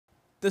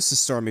This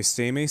is Stormy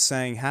Steamy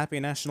saying Happy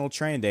National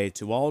Train Day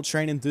to all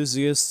train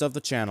enthusiasts of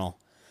the channel.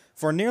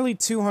 For nearly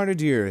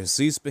 200 years,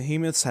 these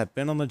behemoths have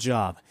been on the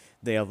job.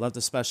 They have left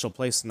a special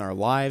place in our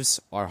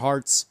lives, our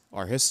hearts,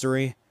 our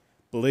history.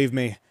 Believe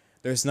me,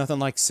 there's nothing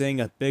like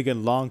seeing a big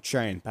and long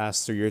train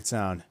pass through your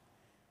town.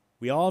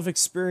 We all have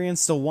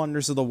experienced the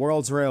wonders of the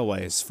world's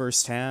railways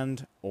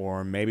firsthand,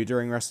 or maybe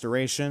during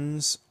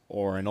restorations,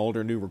 or in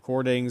older new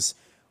recordings,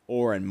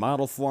 or in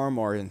model form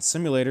or in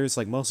simulators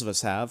like most of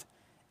us have,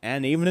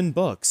 and even in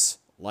books,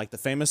 like the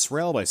famous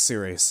Railway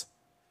series.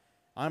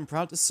 I'm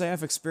proud to say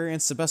I've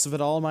experienced the best of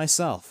it all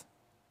myself.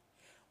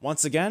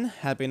 Once again,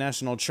 happy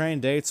National Train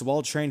Day to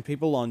all train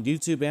people on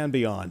YouTube and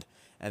beyond,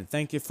 and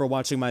thank you for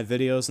watching my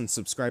videos and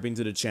subscribing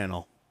to the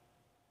channel.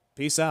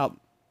 Peace out.